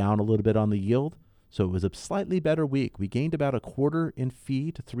 we went down a little bit on the yield, so it was a slightly better week. We gained about 1/4 in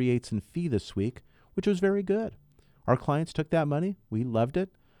fee to 3/8 in fee this week, which was very good. Our clients took that money. We loved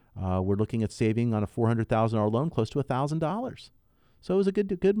it. We're looking at saving on a $400,000 loan close to $1,000. So it was a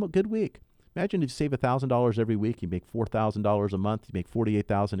good week. Imagine if you save $1,000 every week, you make $4,000 a month, you make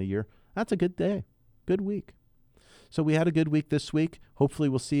 $48,000 a year. That's a good day, good week. So we had a good week this week. Hopefully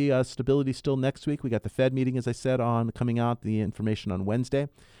we'll see stability still next week. We got the Fed meeting, as I said, coming out, the information on Wednesday.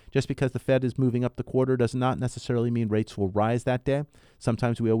 Just because the Fed is moving up the quarter does not necessarily mean rates will rise that day.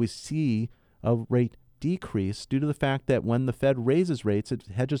 Sometimes we always see a rate decrease due to the fact that when the Fed raises rates, it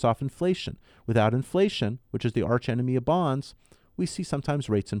hedges off inflation. Without inflation, which is the arch enemy of bonds, we see sometimes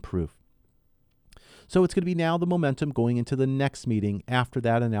rates improve. So it's going to be now the momentum going into the next meeting after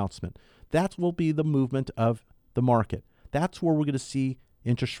that announcement. That will be the movement of the market. That's where we're going to see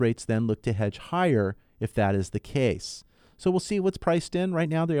interest rates then look to hedge higher if that is the case. So we'll see what's priced in. Right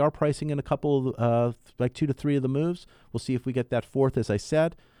now they are pricing in a couple of, like 2 to 3 of the moves. We'll see if we get that fourth, as I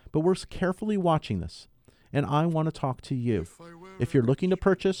said. But we're carefully watching this. And I want to talk to you. If you're looking to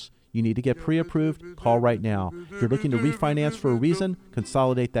purchase, you need to get pre-approved. Call right now. If you're looking to refinance for a reason,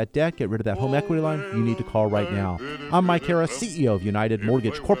 consolidate that debt, get rid of that home equity line, you need to call right now. I'm Mike Harris, CEO of United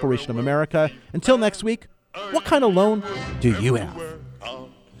Mortgage Corporation of America. Until next week, what kind of loan do you have?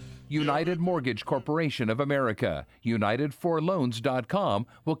 United Mortgage Corporation of America, UnitedForLoans.com,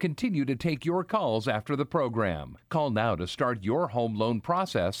 will continue to take your calls after the program. Call now to start your home loan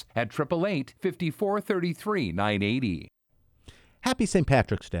process at 888-5433-980. Happy St.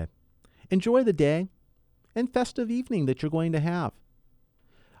 Patrick's Day. Enjoy the day and festive evening that you're going to have.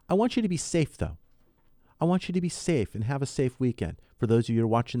 I want you to be safe, though. I want you to be safe and have a safe weekend. For those of you who are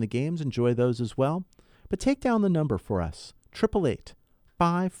watching the games, enjoy those as well. But take down the number for us,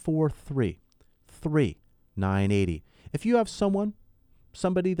 888-543-3980. If you have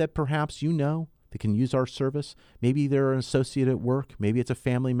somebody that perhaps you know that can use our service, maybe they're an associate at work, maybe it's a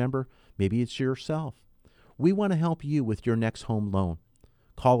family member, maybe it's yourself. We want to help you with your next home loan.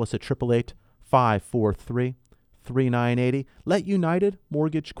 Call us at 888-543-3980. Let United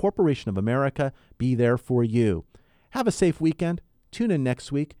Mortgage Corporation of America be there for you. Have a safe weekend. Tune in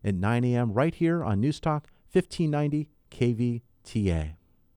next week at 9 a.m. right here on News Talk 1590 KVTA.